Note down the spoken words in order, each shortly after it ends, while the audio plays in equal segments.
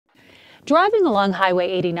Driving along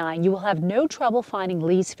Highway 89, you will have no trouble finding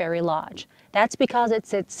Lee's Ferry Lodge. That's because it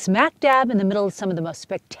sits smack dab in the middle of some of the most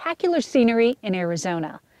spectacular scenery in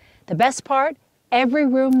Arizona. The best part, every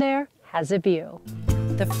room there has a view.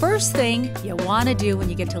 The first thing you want to do when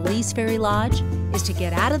you get to Lee's Ferry Lodge is to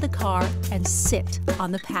get out of the car and sit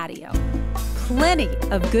on the patio. Plenty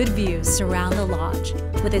of good views surround the lodge,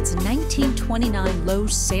 with its 1929 low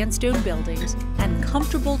sandstone buildings and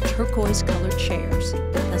comfortable turquoise-colored chairs.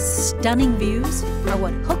 The stunning views are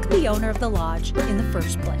what hooked the owner of the lodge in the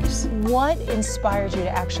first place. What inspired you to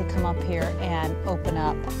actually come up here and open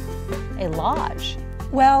up a lodge?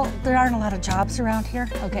 Well, there aren't a lot of jobs around here.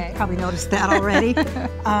 Okay. You've probably noticed that already.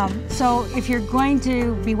 So if you're going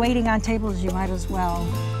to be waiting on tables, you might as well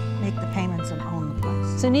make the payments and own the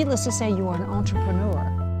place. So needless to say, you are an entrepreneur.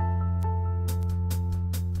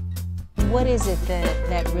 What is it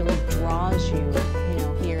that really draws you,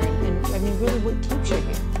 here? And I mean, really, what keeps you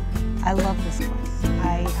here? I love this place.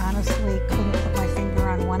 I honestly couldn't put my finger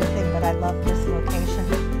on one thing, but I love this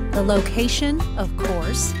location. The location, of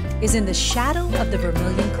course, is in the shadow of the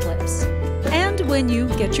Vermilion Cliffs. And when you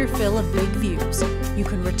get your fill of big views, you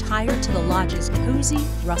can retire to the lodge's cozy,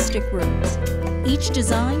 rustic rooms, each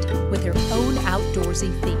designed with their own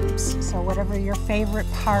outdoorsy themes. So whatever your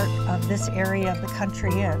favorite part of this area of the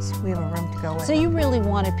country is, we have a room to go in. So you really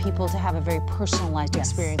wanted people to have a very personalized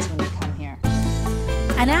experience when they come here.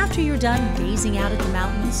 And after you're done gazing out at the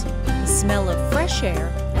mountains, the smell of fresh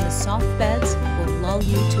air and the soft beds will lull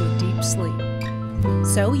you to a deep sleep.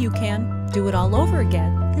 So you can do it all over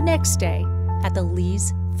again the next day at the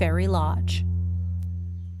Lee's Ferry Lodge.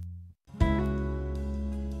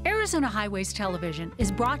 Arizona Highways Television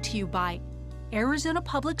is brought to you by Arizona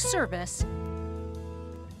Public Service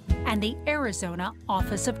and the Arizona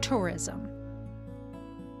Office of Tourism.